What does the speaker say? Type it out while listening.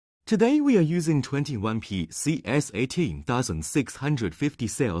Today we are using 21P CS18650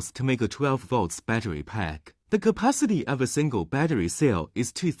 cells to make a 12 volts battery pack. The capacity of a single battery cell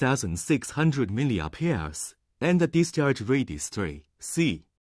is 2600 milliamperes, and the discharge rate is 3 C.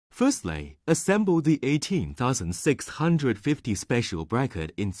 Firstly, assemble the 18650 special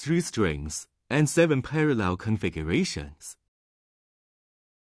bracket in 3 strings and 7 parallel configurations.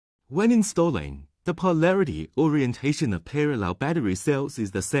 When installing, the polarity orientation of parallel battery cells is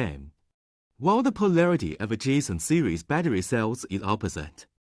the same, while the polarity of adjacent series battery cells is opposite.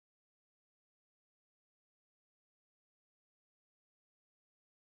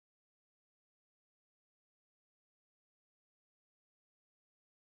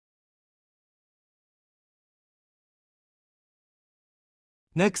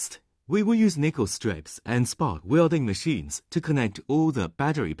 Next, we will use nickel strips and spot welding machines to connect all the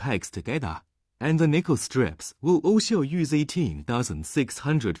battery packs together, and the nickel strips will also use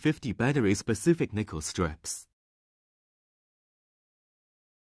 18650 battery-specific nickel strips.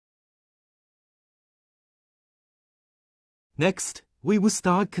 Next, we will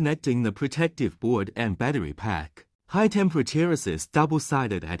start connecting the protective board and battery pack. High-temperature resist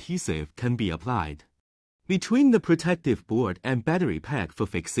double-sided adhesive can be applied between the protective board and battery pack for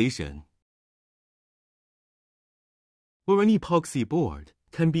fixation. Or an epoxy board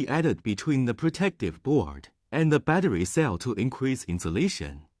can be added between the protective board and the battery cell to increase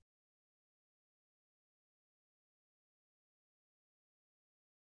insulation.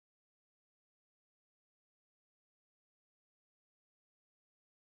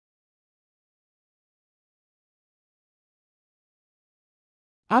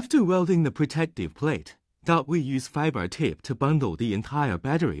 After welding the protective plate, we use fiber tape to bundle the entire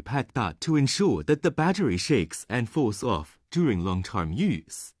battery pack to ensure that the battery shakes and falls off during long-term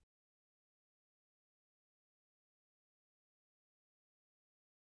use.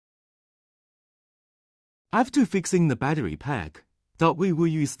 After fixing the battery pack, we will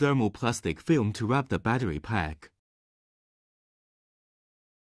use thermoplastic film to wrap the battery pack.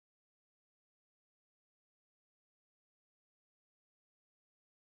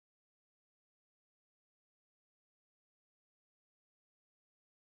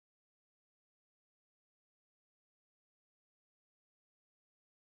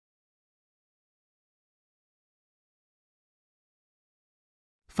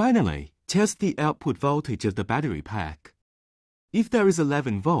 Finally, test the output voltage of the battery pack. If there is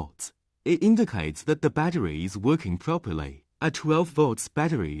 11 volts, it indicates that the battery is working properly. A 12 volts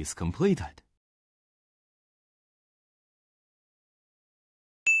battery is completed.